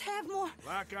we could just have more...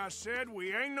 Like I said,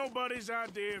 we ain't nobody's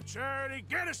idea of charity.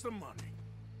 Get us the money.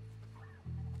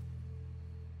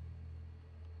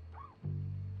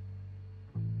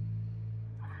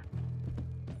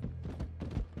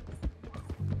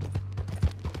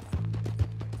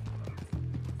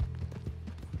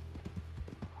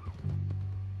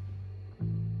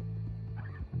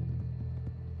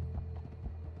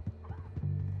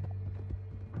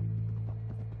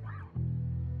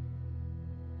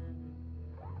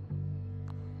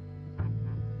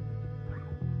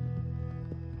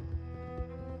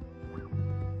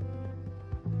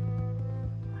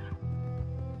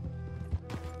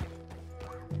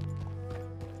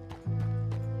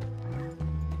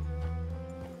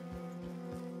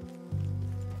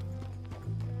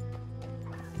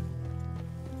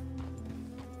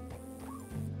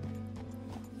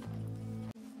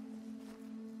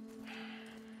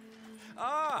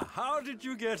 Ah, how did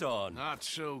you get on? Not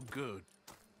so good.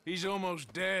 He's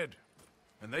almost dead.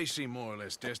 And they seem more or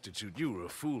less destitute. You were a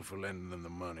fool for lending them the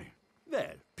money.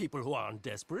 Well, people who aren't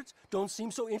desperate don't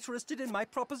seem so interested in my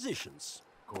propositions.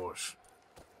 Of course.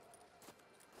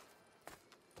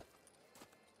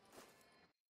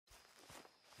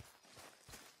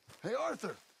 Hey,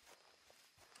 Arthur!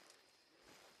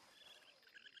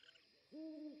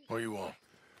 What do you want?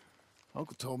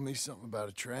 Uncle told me something about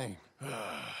a train.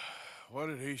 What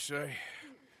did he say?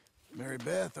 Mary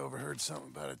Beth overheard something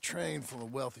about a train full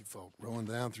of wealthy folk rolling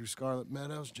down through Scarlet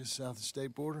Meadows just south of the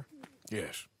state border.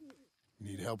 Yes.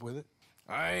 Need help with it?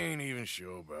 I ain't even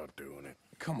sure about doing it.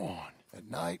 Come on. At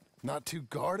night, not too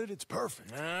guarded, it's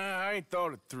perfect. Nah, I ain't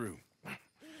thought it through.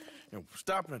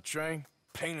 Stopping a train,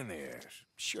 pain in the ass.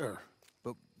 Sure,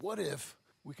 but what if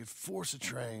we could force a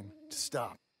train to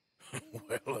stop?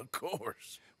 Well, of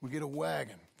course. We get a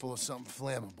wagon full of something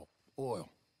flammable, oil.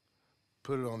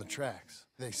 Put it on the tracks.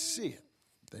 They see it.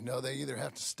 They know they either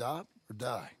have to stop or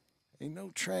die. Ain't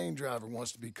no train driver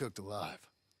wants to be cooked alive.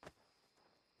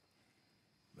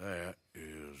 That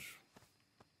is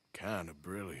kind of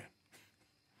brilliant.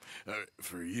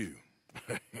 For you.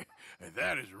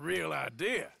 That is a real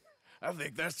idea. I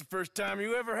think that's the first time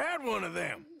you ever had one of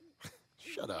them.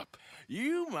 Shut up.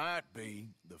 You might be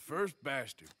the first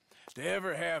bastard to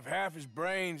ever have half his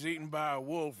brains eaten by a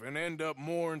wolf and end up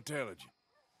more intelligent.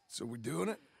 So we doing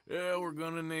it? Yeah, we're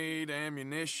gonna need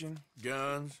ammunition,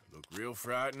 guns, look real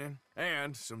frightening,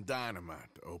 and some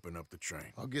dynamite to open up the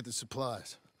train. I'll get the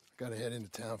supplies. Gotta head into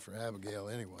town for Abigail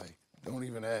anyway. Don't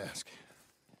even ask.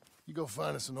 You go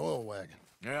find us an oil wagon.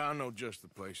 Yeah, I know just the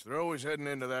place. They're always heading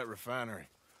into that refinery.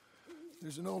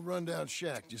 There's an old rundown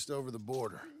shack just over the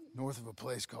border, north of a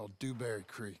place called Dewberry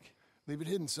Creek. Leave it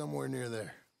hidden somewhere near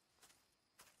there.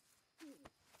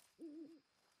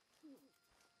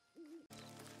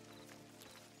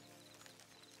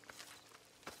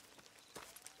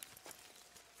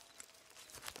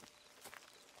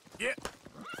 Yeah.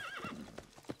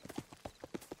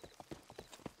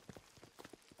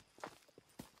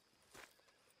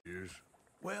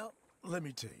 Well, let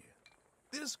me tell you.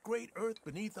 This great earth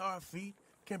beneath our feet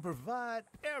can provide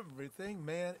everything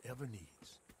man ever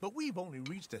needs. But we've only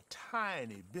reached a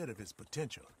tiny bit of its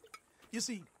potential. You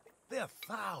see, there are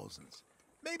thousands,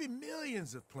 maybe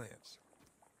millions of plants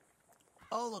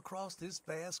all across this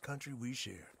vast country we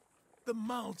share. The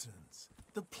mountains,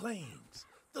 the plains,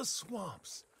 the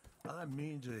swamps. I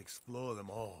mean to explore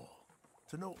them all,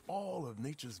 to know all of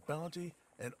nature's bounty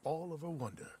and all of her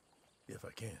wonder, if I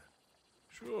can.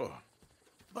 Sure.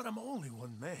 But I'm only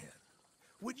one man.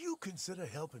 would you consider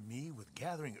helping me with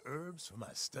gathering herbs for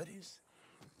my studies?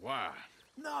 Why?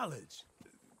 Knowledge,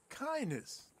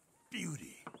 kindness,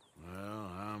 beauty.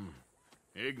 Well, I'm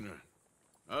ignorant,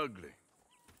 ugly,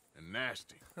 and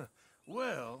nasty.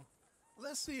 Well,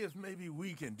 let's see if maybe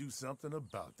we can do something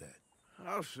about that.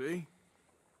 I'll see.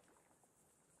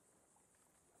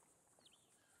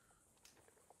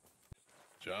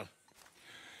 John?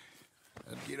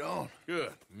 Let's get on.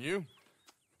 Good. And you?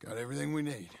 Got everything we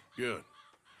need. Good.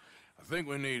 I think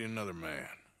we need another man.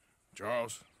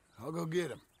 Charles? I'll go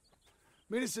get him.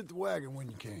 Meet us at the wagon when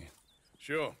you can.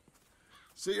 Sure.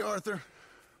 See, Arthur?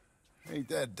 Ain't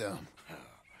that dumb.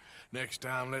 Next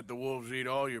time, let the wolves eat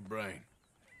all your brain.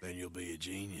 Then you'll be a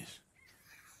genius.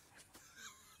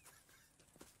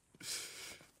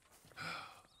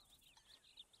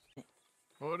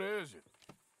 What is it?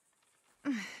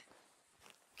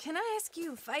 Can I ask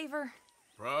you a favor?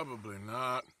 Probably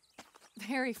not.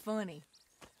 Very funny.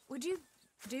 Would you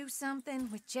do something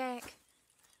with Jack?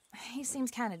 He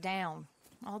seems kind of down.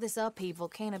 All this upheaval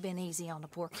can't have been easy on the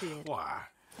poor kid. Why?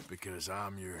 Because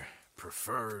I'm your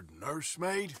preferred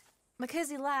nursemaid? Because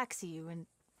he likes you, and,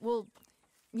 well,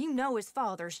 you know his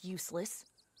father's useless.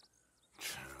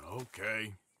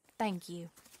 Okay. Thank you.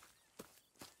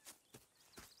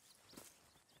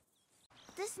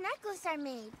 This necklace I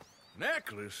made.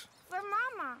 Necklace? For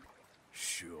Mama.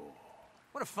 Sure.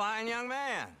 What a fine young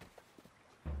man.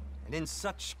 And in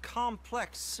such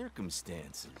complex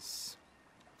circumstances.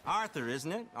 Arthur,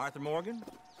 isn't it? Arthur Morgan?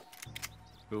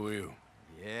 Who are you?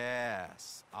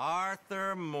 Yes,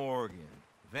 Arthur Morgan.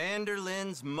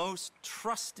 Vanderlyn's most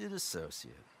trusted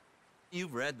associate.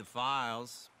 You've read the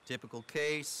files. Typical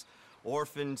case.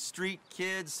 Orphaned street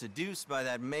kid seduced by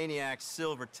that maniac's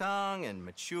silver tongue and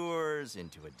matures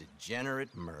into a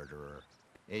degenerate murderer.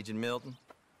 Agent Milton?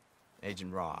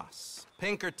 Agent Ross.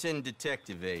 Pinkerton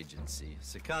Detective Agency,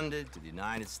 seconded to the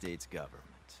United States government.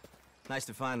 Nice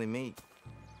to finally meet.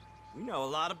 We know a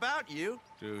lot about you.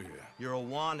 Do you? You're a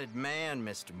wanted man,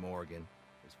 Mr. Morgan.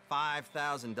 There's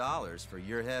 $5,000 for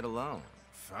your head alone.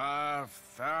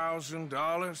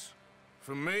 $5,000?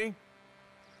 For me?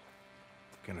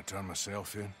 Can I turn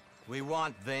myself in? We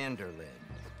want Vanderlyn.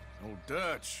 Oh,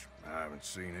 Dutch. I haven't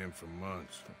seen him for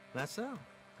months. That's so.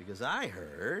 Because I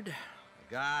heard a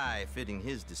guy fitting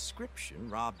his description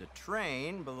robbed a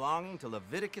train belonging to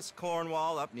Leviticus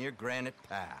Cornwall up near Granite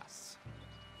Pass.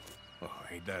 Oh,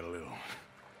 ain't that a little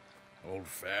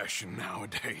old-fashioned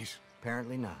nowadays?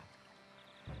 Apparently not.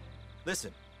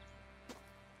 Listen.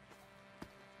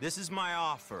 This is my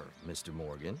offer, Mr.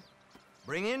 Morgan.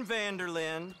 Bring in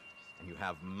Vanderlyn, and you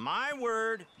have my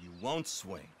word you won't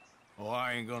swing. Oh,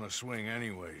 I ain't gonna swing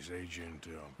anyways, Agent,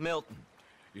 Milton.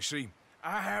 You see,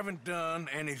 I haven't done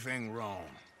anything wrong,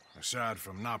 aside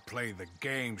from not playing the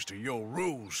games to your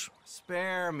rules.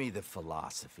 Spare me the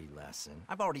philosophy lesson.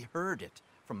 I've already heard it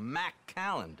from Mac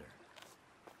Callender.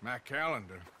 Mac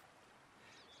Callender?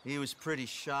 He was pretty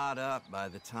shot up by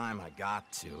the time I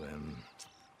got to him.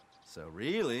 So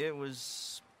really, it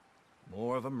was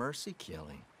more of a mercy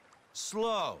killing.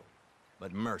 Slow,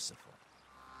 but merciful.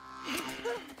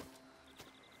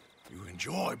 You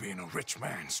enjoy being a rich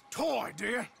man's toy,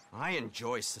 dear. I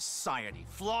enjoy society,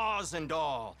 flaws and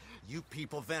all. You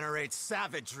people venerate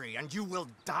savagery, and you will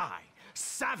die.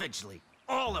 Savagely,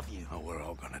 all of you. Oh, we're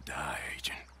all gonna die,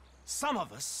 Agent. Some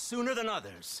of us sooner than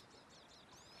others.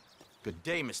 Good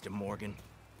day, Mr. Morgan.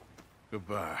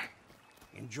 Goodbye.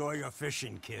 Enjoy your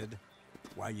fishing, kid,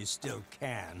 while you still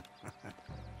can.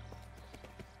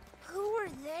 Who are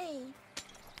they?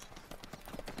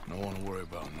 No one to worry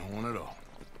about, no one at all.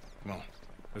 Come on,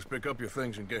 let's pick up your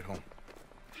things and get home.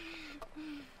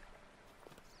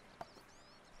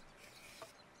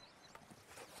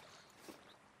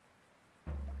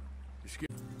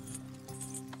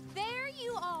 There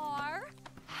you are.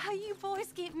 How you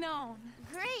boys getting on?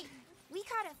 Great. We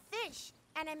caught a fish,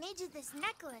 and I made you this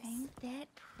necklace. Ain't that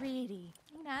pretty?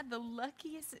 Ain't I the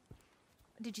luckiest?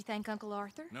 Did you thank Uncle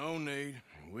Arthur? No need.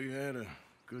 We had a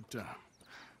good time.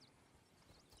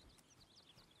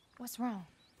 What's wrong?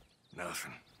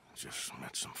 Nothing. Just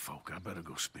met some folk. I better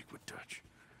go speak with Dutch.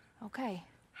 Okay.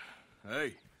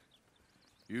 Hey,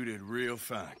 you did real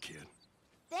fine, kid.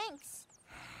 Thanks.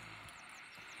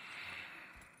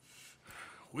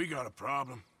 We got a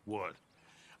problem. What?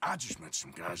 I just met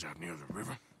some guys out near the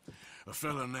river. A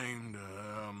fella named,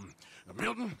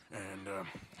 Milton, and,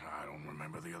 I don't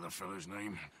remember the other fella's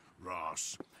name.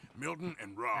 Ross. Milton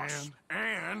and Ross.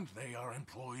 And they are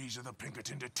employees of the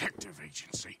Pinkerton Detective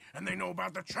Agency. And they know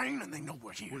about the train, and they know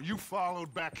we're here. Were you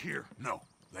followed back here? No,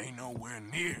 they know we're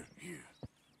near here.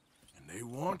 And they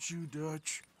want you,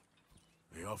 Dutch.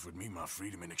 They offered me my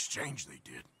freedom in exchange, they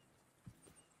did.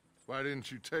 Why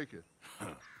didn't you take it?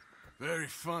 Very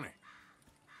funny.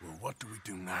 Well, what do we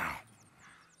do now?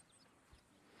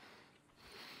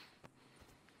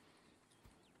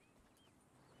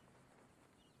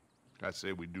 I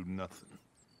say we do nothing.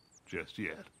 Just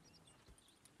yet.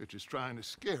 They're just trying to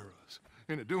scare us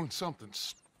into doing something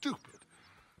stupid.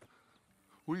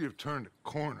 We have turned a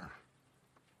corner.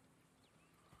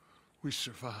 We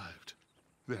survived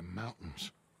them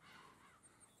mountains.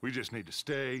 We just need to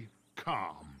stay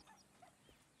calm.